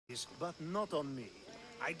but not on me.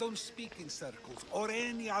 I don't speak in circles or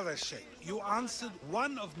any other shape. You answered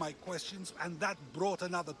one of my questions, and that brought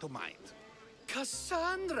another to mind.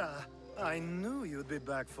 Cassandra! I knew you'd be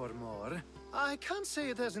back for more. I can't say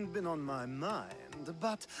it hasn't been on my mind,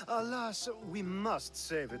 but alas, we must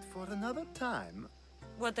save it for another time.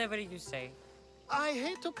 Whatever you say. I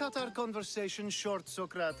hate to cut our conversation short,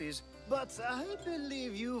 Sokrates, but I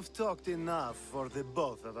believe you've talked enough for the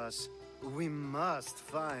both of us. We must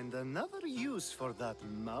find another use for that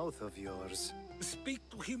mouth of yours. Speak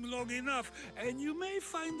to him long enough, and you may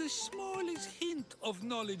find the smallest hint of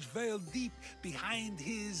knowledge veiled deep behind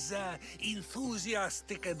his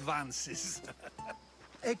enthusiastic advances.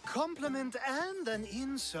 A compliment and an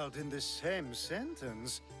insult in the same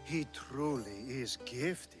sentence. He truly is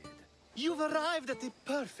gifted. You've arrived at the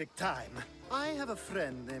perfect time. I have a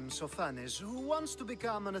friend named Sokrates who wants to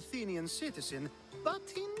become an Athenian citizen, but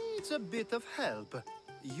he needs a bit of help.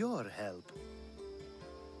 Your help.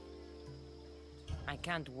 I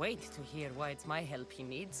can't wait to hear why it's my help he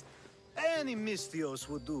needs. Any Mystios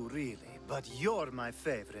would do, really, but you're my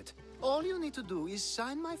favorite. All you need to do is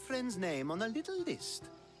sign my friend's name on a little list.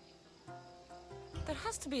 There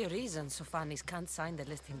has to be a reason Sokrates can't sign the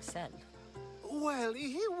list himself. Well,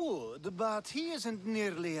 he would, but he isn't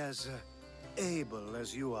nearly as able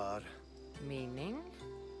as you are. Meaning?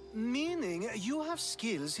 Meaning, you have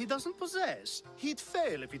skills he doesn't possess. He'd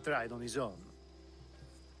fail if he tried on his own.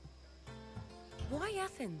 Why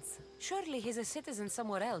Athens? Surely he's a citizen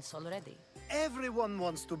somewhere else already. Everyone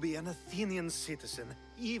wants to be an Athenian citizen,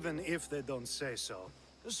 even if they don't say so.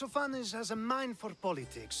 Sokrates has a mind for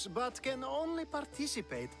politics, but can only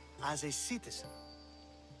participate as a citizen.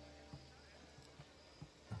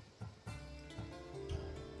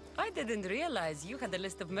 I didn't realize you had a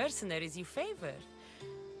list of mercenaries you favor.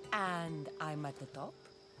 And I'm at the top?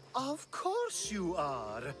 Of course you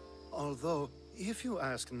are! Although, if you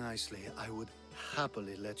ask nicely, I would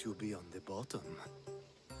happily let you be on the bottom.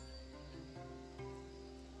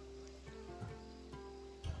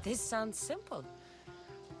 This sounds simple.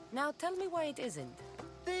 Now tell me why it isn't.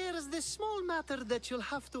 There's this small matter that you'll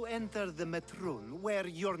have to enter the Metroon, where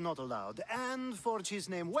you're not allowed, and forge his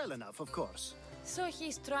name well enough, of course. So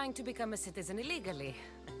he's trying to become a citizen illegally.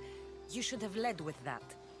 You should have led with that.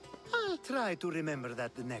 I'll try to remember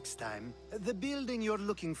that the next time. The building you're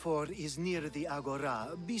looking for is near the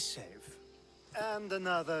Agora. Be safe. And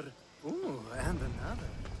another. Ooh, and another.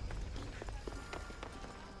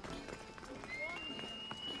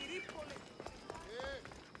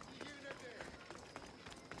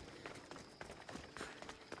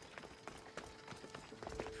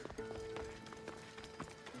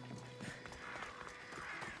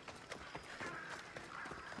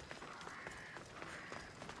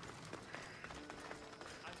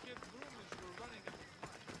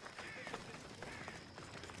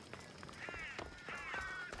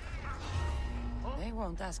 They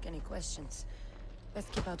won't ask any questions. Let's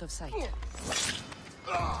keep out of sight.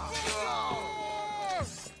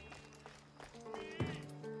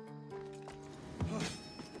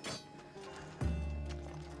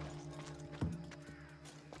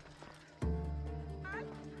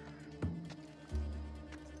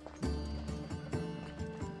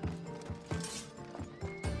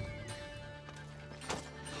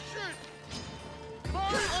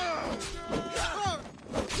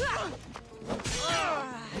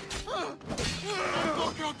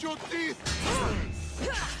 Out your teeth!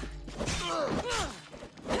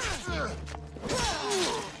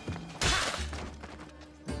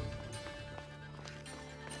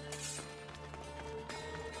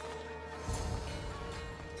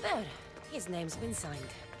 There. His name's been signed.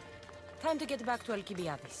 Time to get back to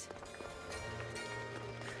Alcibiades.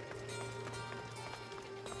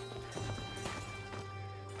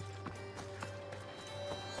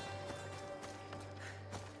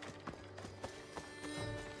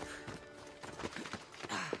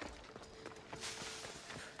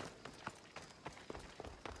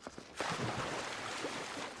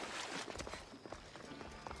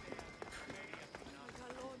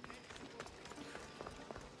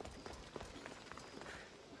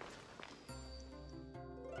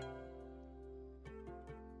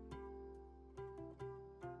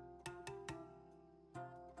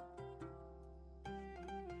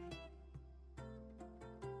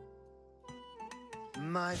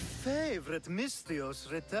 My favorite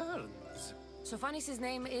Mystios returns. Sokrates'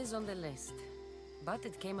 name is on the list, but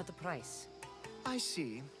it came at a price. I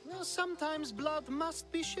see. Well, sometimes blood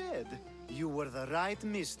must be shed. You were the right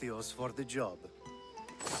Mystios for the job.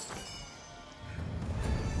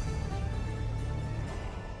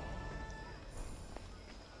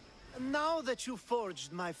 Now that you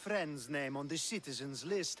forged my friend's name on the citizens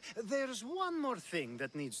list, there's one more thing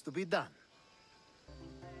that needs to be done.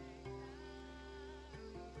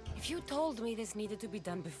 If you told me this needed to be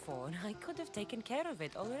done before, I could have taken care of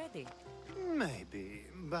it already. Maybe,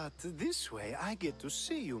 but this way I get to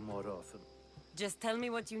see you more often. Just tell me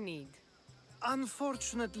what you need.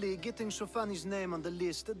 Unfortunately, getting Sofani's name on the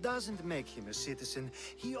list doesn't make him a citizen.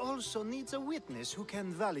 He also needs a witness who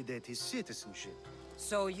can validate his citizenship.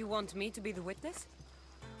 So you want me to be the witness?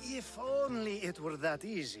 If only it were that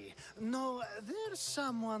easy. No, there's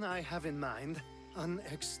someone I have in mind. An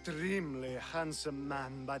extremely handsome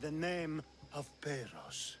man by the name of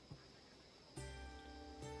Peros.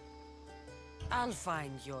 I'll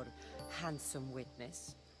find your handsome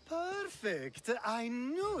witness. Perfect! I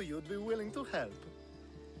knew you'd be willing to help.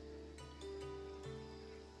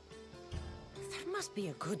 There must be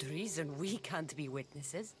a good reason we can't be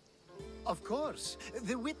witnesses. Of course.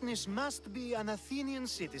 The witness must be an Athenian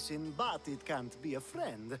citizen, but it can't be a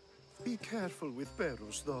friend. Be careful with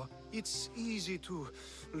Peros, though. It's easy to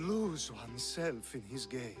lose oneself in his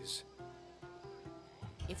gaze.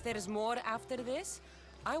 If there's more after this,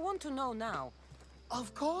 I want to know now.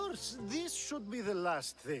 Of course! This should be the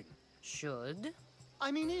last thing. Should?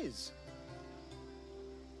 I mean, is.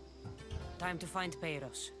 Time to find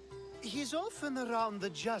Peros. He's often around the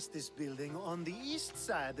Justice Building on the east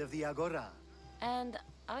side of the Agora. And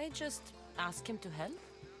I just ask him to help?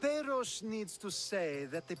 Peros needs to say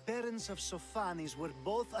that the parents of Sophanes were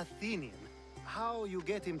both Athenian. How you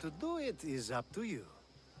get him to do it is up to you.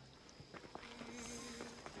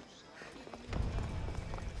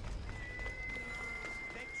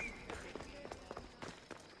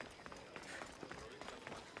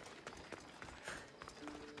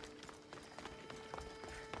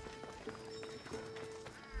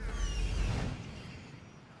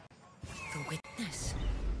 The witness.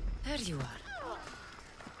 There you are.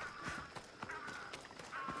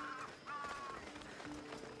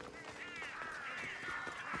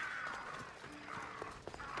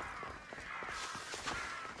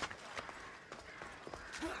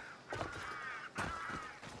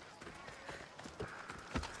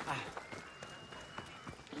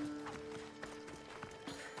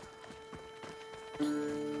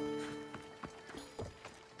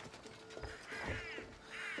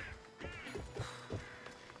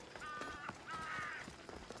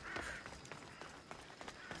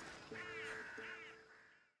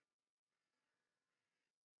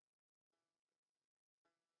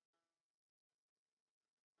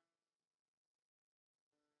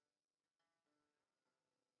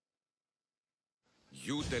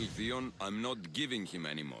 You tell Theon I'm not giving him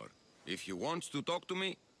anymore. If he wants to talk to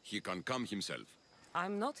me, he can come himself.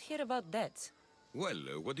 I'm not here about debts. Well,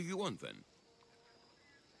 what do you want then?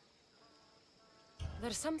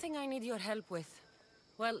 There's something I need your help with.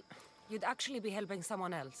 Well, you'd actually be helping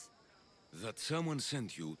someone else. That someone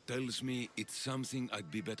sent you tells me it's something I'd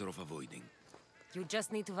be better off avoiding. You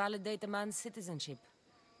just need to validate a man's citizenship.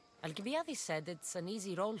 Alcibiades said it's an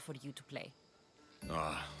easy role for you to play.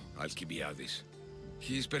 Ah, Alcibiades.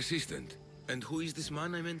 He's persistent. And who is this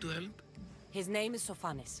man I meant to help? His name is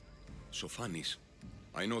Sophanes. Sophanes.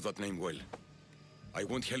 I know that name well. I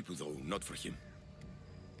won't help you though, not for him.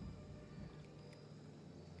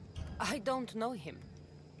 I don't know him.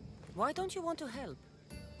 Why don't you want to help?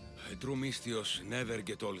 True Mystios never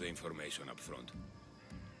get all the information up front.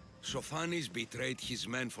 Sophanes betrayed his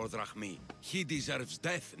men for drachmi. He deserves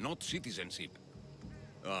death, not citizenship.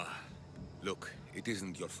 Ah, look, it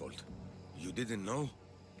isn't your fault. You didn't know,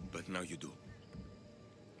 but now you do.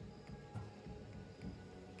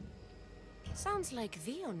 Sounds like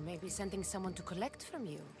Theon may be sending someone to collect from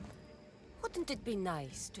you. Wouldn't it be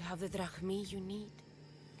nice to have the drachmi you need?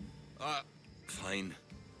 Fine.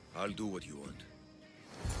 I'll do what you want.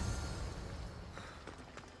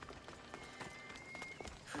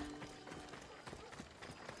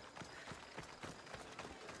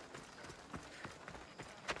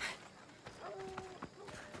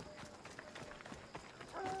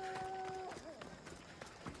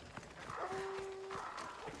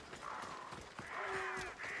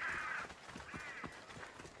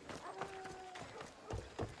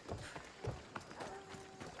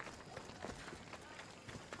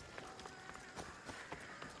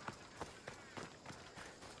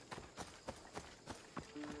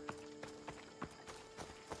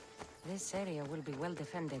 This area will be well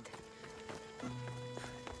defended.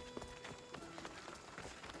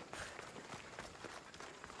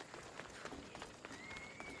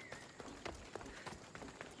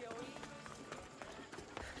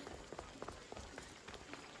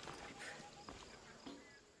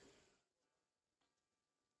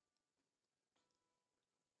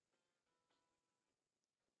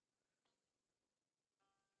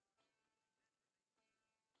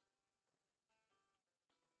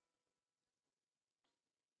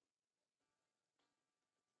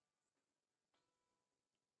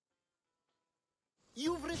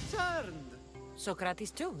 You've returned!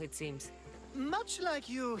 Sokrates too, it seems. Much like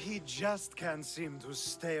you, he just can't seem to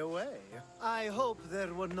stay away. I hope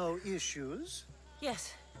there were no issues.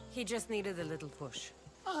 Yes, he just needed a little push.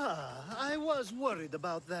 Ah, I was worried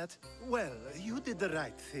about that. Well, you did the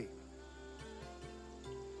right thing.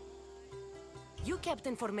 You kept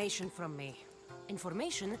information from me.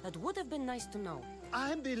 Information that would have been nice to know.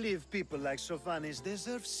 I believe people like Sokrates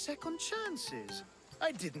deserve second chances.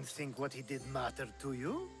 I didn't think what he did mattered to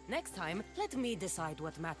you. Next time, let me decide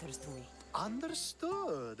what matters to me.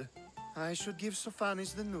 Understood. I should give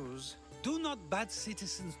Sokrates the news. Do not bad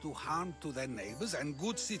citizens do harm to their neighbors and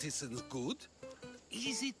good citizens good?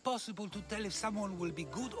 Is it possible to tell if someone will be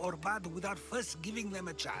good or bad without first giving them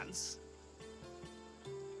a chance?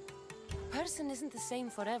 Person isn't the same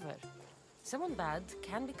forever. Someone bad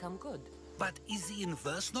can become good. But is the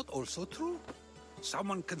inverse not also true?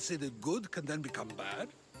 Someone considered good can then become bad?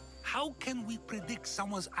 How can we predict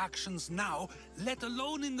someone's actions now, let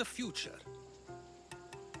alone in the future?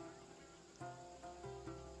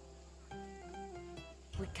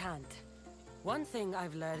 We can't. One thing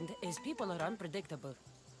I've learned is people are unpredictable.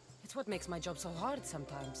 It's what makes my job so hard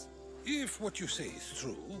sometimes. If what you say is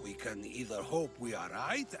true, we can either hope we are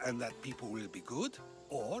right and that people will be good,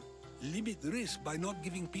 or limit risk by not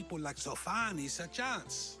giving people like Sokrates a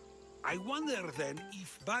chance. I wonder then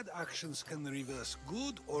if bad actions can reverse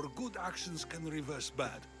good or good actions can reverse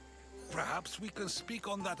bad. Perhaps we can speak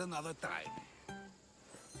on that another time.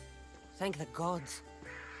 Thank the gods.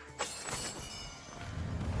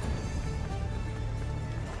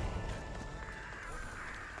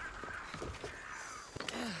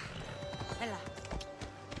 Ella.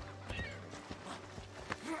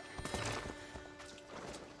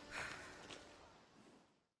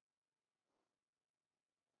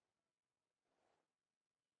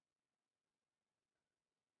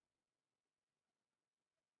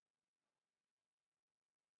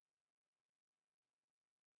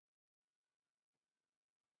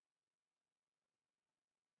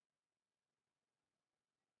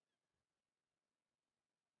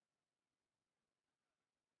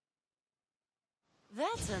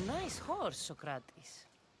 That's a nice horse, Sokrates.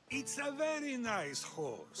 It's a very nice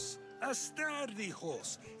horse. A sturdy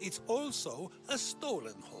horse. It's also a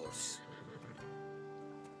stolen horse.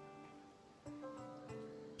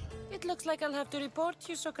 It looks like I'll have to report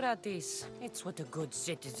you, Sokrates. It's what a good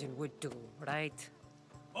citizen would do, right?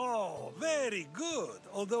 Oh, very good.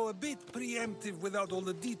 Although a bit preemptive without all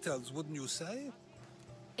the details, wouldn't you say?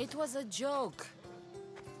 It was a joke.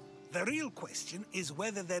 The real question is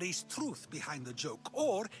whether there is truth behind the joke,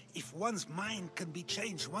 or if one's mind can be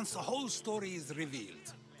changed once the whole story is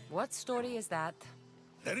revealed. What story is that?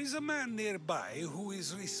 There is a man nearby who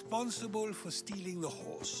is responsible for stealing the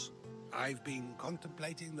horse. I've been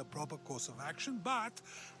contemplating the proper course of action, but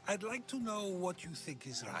I'd like to know what you think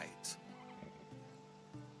is right.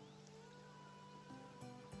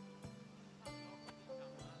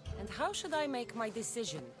 And how should I make my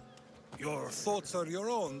decision? Your thoughts are your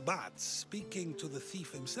own, but speaking to the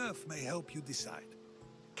thief himself may help you decide.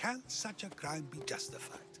 Can such a crime be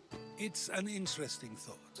justified? It's an interesting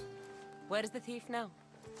thought. Where's the thief now?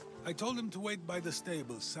 I told him to wait by the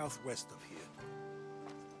stables southwest of here.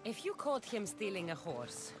 If you caught him stealing a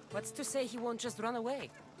horse, what's to say he won't just run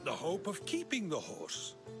away? The hope of keeping the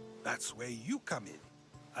horse. That's where you come in.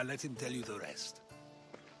 I'll let him tell you the rest.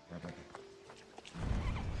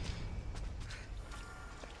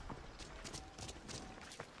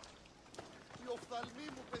 Οι οφθαλμοί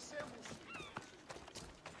μου πεσέμουσαν.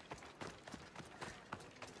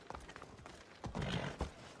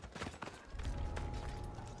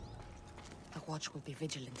 The watch will be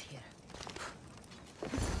vigilant here.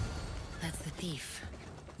 That's the thief.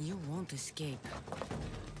 You won't escape.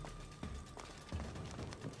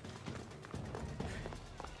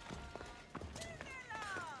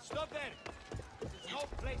 Stop there! This is no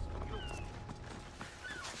place for you.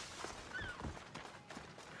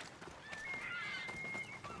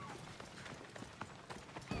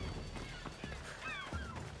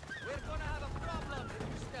 We're gonna have a problem if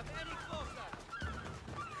you step any closer.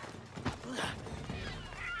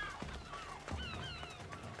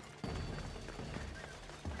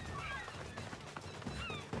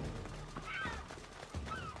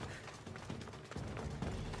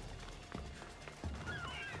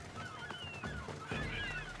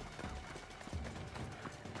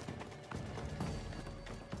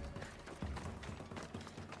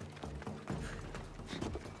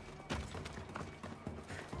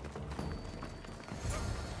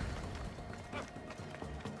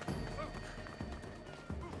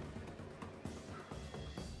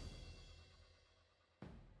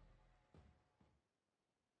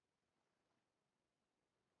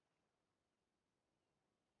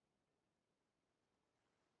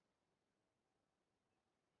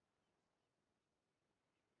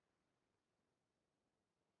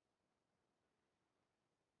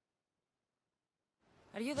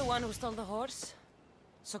 Are you the one who stole the horse?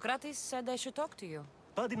 Sokrates said I should talk to you.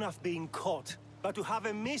 Bad enough being caught, but to have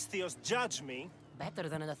a Misthios judge me? Better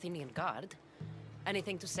than an Athenian guard.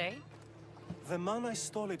 Anything to say? The man I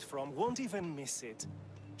stole it from won't even miss it.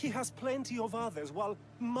 He has plenty of others, while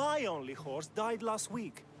my only horse died last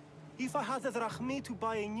week. If I had the drachmi to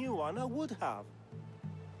buy a new one, I would have.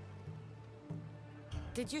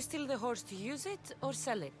 Did you steal the horse to use it, or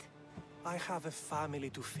sell it? I have a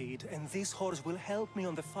family to feed, and this horse will help me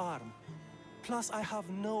on the farm. Plus, I have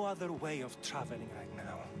no other way of traveling right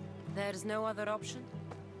now. There's no other option?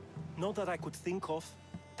 Not that I could think of.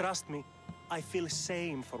 Trust me, I feel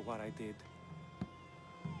shame for what I did.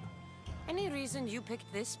 Any reason you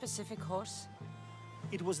picked this specific horse?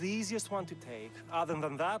 It was the easiest one to take. Other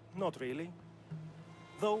than that, not really.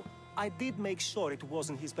 Though, I did make sure it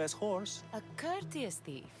wasn't his best horse. A courteous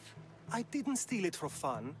thief. I didn't steal it for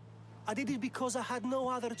fun. I did it because I had no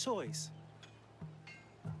other choice.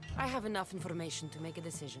 I have enough information to make a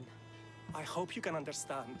decision. I hope you can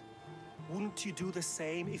understand. Wouldn't you do the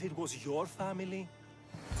same if it was your family?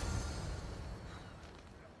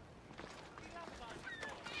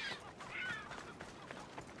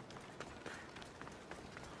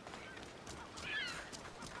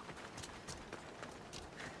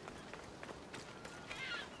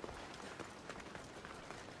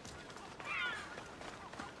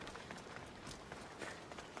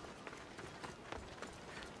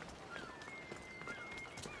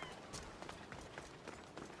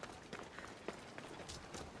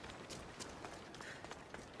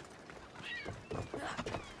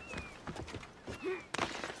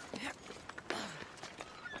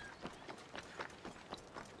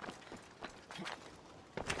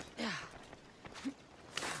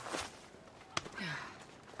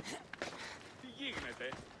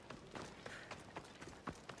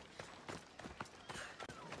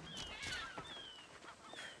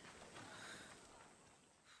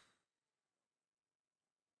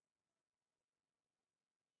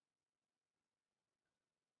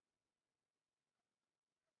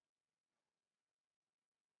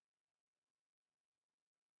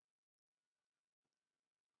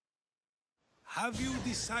 Have you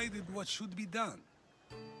decided what should be done?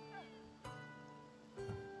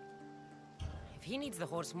 If he needs the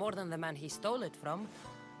horse more than the man he stole it from,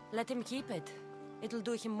 let him keep it. It'll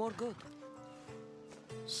do him more good.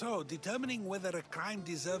 So, determining whether a crime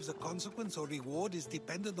deserves a consequence or reward is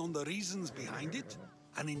dependent on the reasons behind it?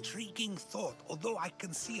 An intriguing thought, although I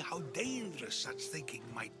can see how dangerous such thinking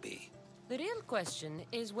might be. The real question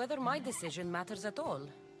is whether my decision matters at all,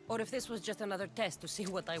 or if this was just another test to see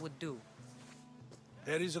what I would do.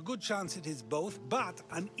 There is a good chance it is both, but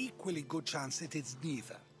an equally good chance it is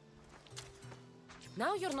neither.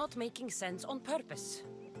 Now you're not making sense on purpose.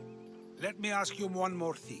 Let me ask you one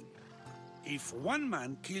more thing. If one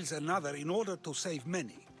man kills another in order to save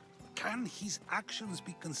many, can his actions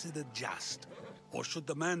be considered just? Or should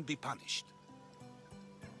the man be punished?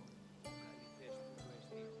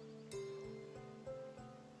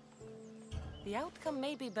 The outcome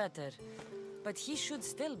may be better, but he should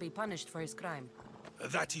still be punished for his crime.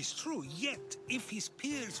 That is true, yet if his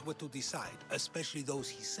peers were to decide, especially those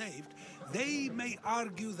he saved, they may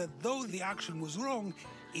argue that though the action was wrong,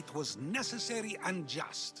 it was necessary and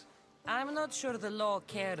just. I'm not sure the law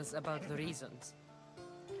cares about the reasons.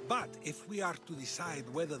 But if we are to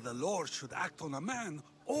decide whether the law should act on a man,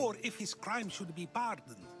 or if his crime should be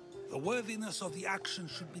pardoned, the worthiness of the action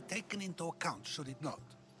should be taken into account, should it not?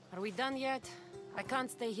 Are we done yet? I can't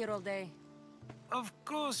stay here all day. Of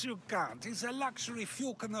course you can't. It's a luxury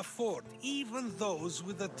few can afford. Even those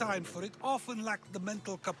with the time for it often lack the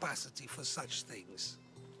mental capacity for such things.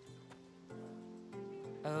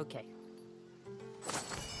 Okay.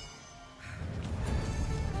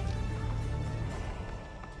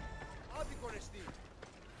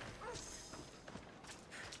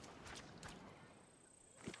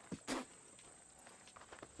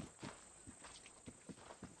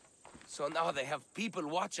 So now they have people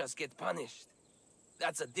watch us get punished.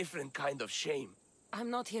 That's a different kind of shame. I'm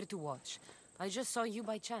not here to watch. I just saw you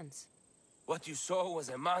by chance. What you saw was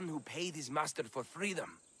a man who paid his master for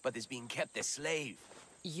freedom, but is being kept a slave.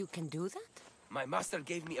 You can do that? My master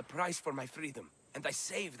gave me a price for my freedom, and I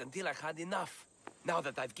saved until I had enough. Now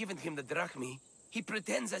that I've given him the drachmi, he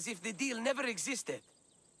pretends as if the deal never existed.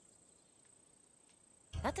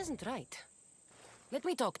 That isn't right. Let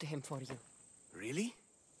me talk to him for you. Really?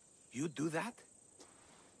 You do that?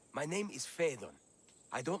 My name is Phaedon.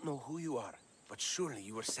 I don't know who you are, but surely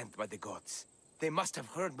you were sent by the gods. They must have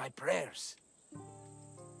heard my prayers.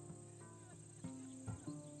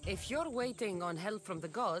 If you're waiting on help from the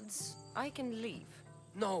gods, I can leave.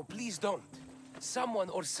 No, please don't. Someone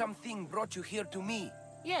or something brought you here to me.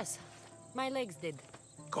 Yes, my legs did.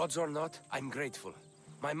 Gods or not, I'm grateful.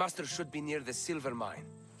 My master should be near the silver mine.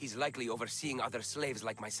 He's likely overseeing other slaves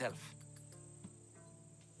like myself.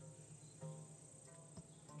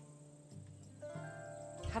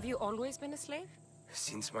 Have you always been a slave?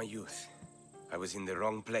 Since my youth. I was in the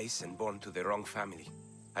wrong place and born to the wrong family.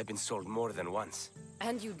 I've been sold more than once.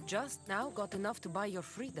 And you just now got enough to buy your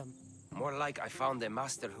freedom. More like I found a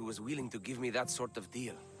master who was willing to give me that sort of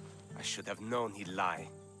deal. I should have known he'd lie.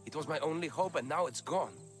 It was my only hope, and now it's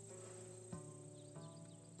gone.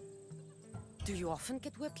 Do you often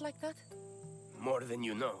get whipped like that? More than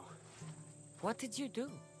you know. What did you do?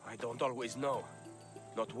 I don't always know.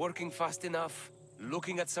 Not working fast enough,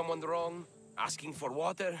 looking at someone wrong, asking for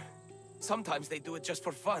water. Sometimes they do it just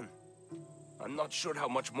for fun. I'm not sure how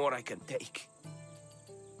much more I can take.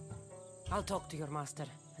 I'll talk to your master,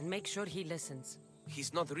 and make sure he listens.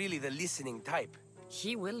 He's not really the listening type.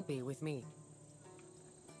 He will be with me.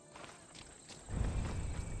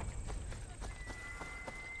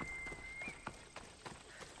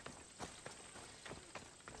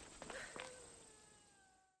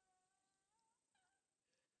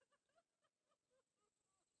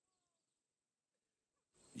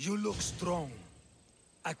 You look strong.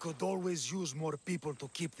 I could always use more people to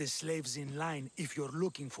keep the slaves in line if you're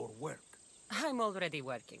looking for work. I'm already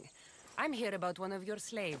working. I'm here about one of your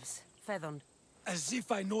slaves, Fedon. As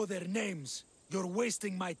if I know their names. You're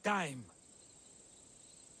wasting my time.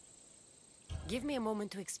 Give me a moment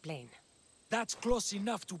to explain. That's close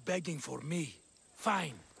enough to begging for me.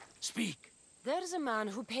 Fine. Speak. There's a man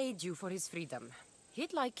who paid you for his freedom.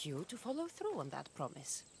 He'd like you to follow through on that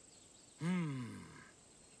promise.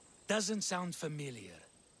 Doesn't sound familiar.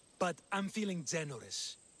 But I'm feeling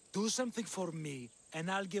generous. Do something for me, and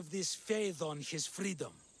I'll give this Phaethon his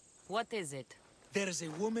freedom. What is it? There's a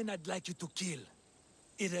woman I'd like you to kill.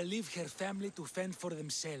 It'll leave her family to fend for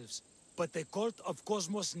themselves. But the cult of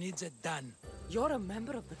Cosmos needs it done. You're a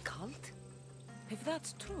member of the cult? If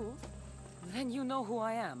that's true, then you know who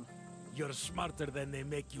I am. You're smarter than they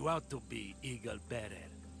make you out to be, Eagle Bearer.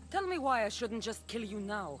 Tell me why I shouldn't just kill you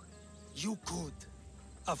now. You could.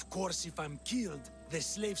 Of course, if I'm killed, the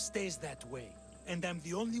slave stays that way. And I'm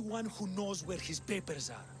the only one who knows where his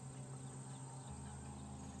papers are.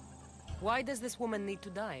 Why does this woman need to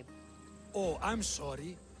die? Oh, I'm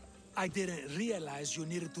sorry. I didn't realize you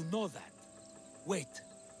needed to know that. Wait,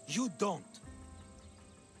 you don't.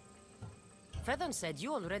 Fedon said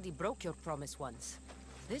you already broke your promise once.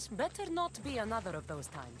 This better not be another of those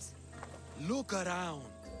times. Look around.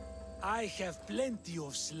 I have plenty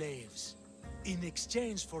of slaves. In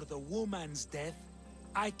exchange for the woman's death,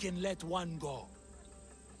 I can let one go.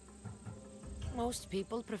 Most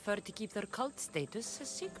people prefer to keep their cult status a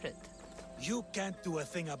secret. You can't do a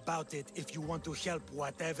thing about it if you want to help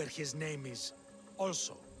whatever his name is.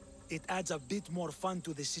 Also, it adds a bit more fun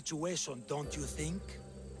to the situation, don't you think?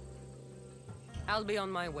 I'll be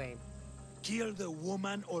on my way. Kill the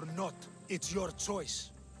woman or not, it's your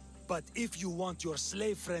choice. But if you want your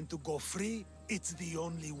slave friend to go free, it's the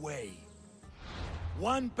only way.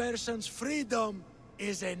 One person's freedom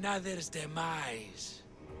is another's demise.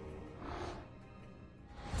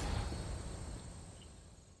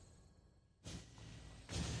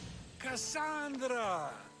 Cassandra!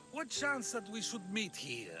 What chance that we should meet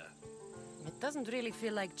here? It doesn't really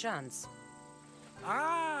feel like chance.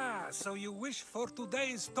 Ah, so you wish for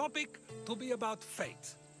today's topic to be about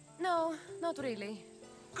fate? No, not really.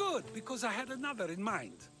 Good, because I had another in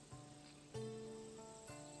mind.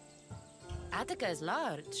 Attica is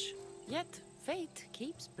large, yet fate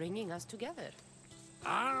keeps bringing us together.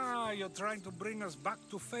 Ah, you're trying to bring us back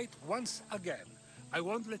to fate once again. I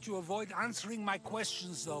won't let you avoid answering my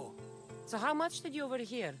questions, though. So how much did you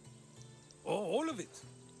overhear? Oh, all of it.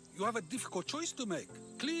 You have a difficult choice to make,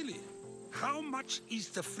 clearly. How much is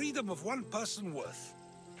the freedom of one person worth?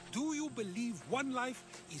 Do you believe one life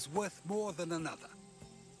is worth more than another?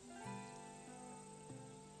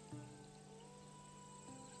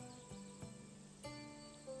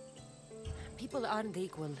 People aren't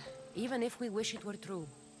equal, even if we wish it were true.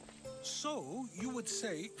 So, you would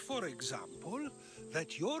say, for example,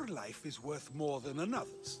 that your life is worth more than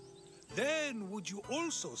another's. Then, would you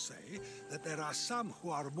also say that there are some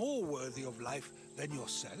who are more worthy of life than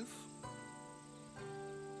yourself?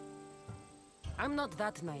 I'm not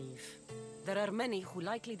that naive. There are many who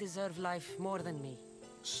likely deserve life more than me.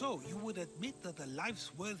 So, you would admit that a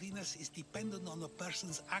life's worthiness is dependent on a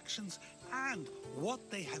person's actions and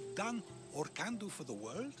what they have done or can do for the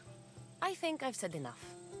world? I think I've said enough.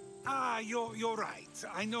 Ah, you're right.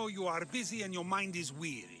 I know you are busy and your mind is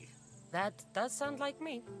weary. That does sound like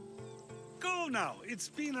me. go now. It's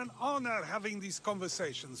been an honor having these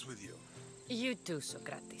conversations with you. You too,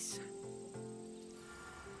 Sokrates.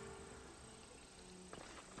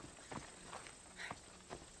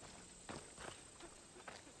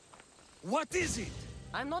 What is it?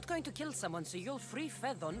 I'm not going to kill someone so you'll free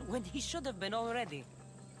Fedon when he should have been already.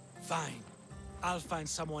 Fine. I'll find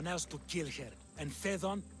someone else to kill her, and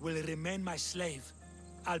Fedon will remain my slave.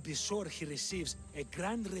 I'll be sure he receives a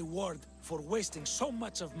grand reward for wasting so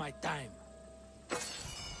much of my time.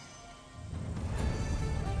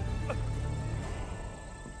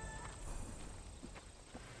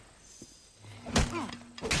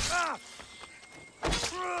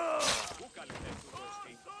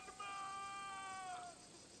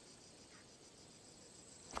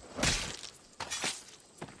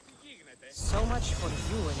 So much for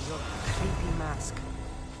you and your creepy mask.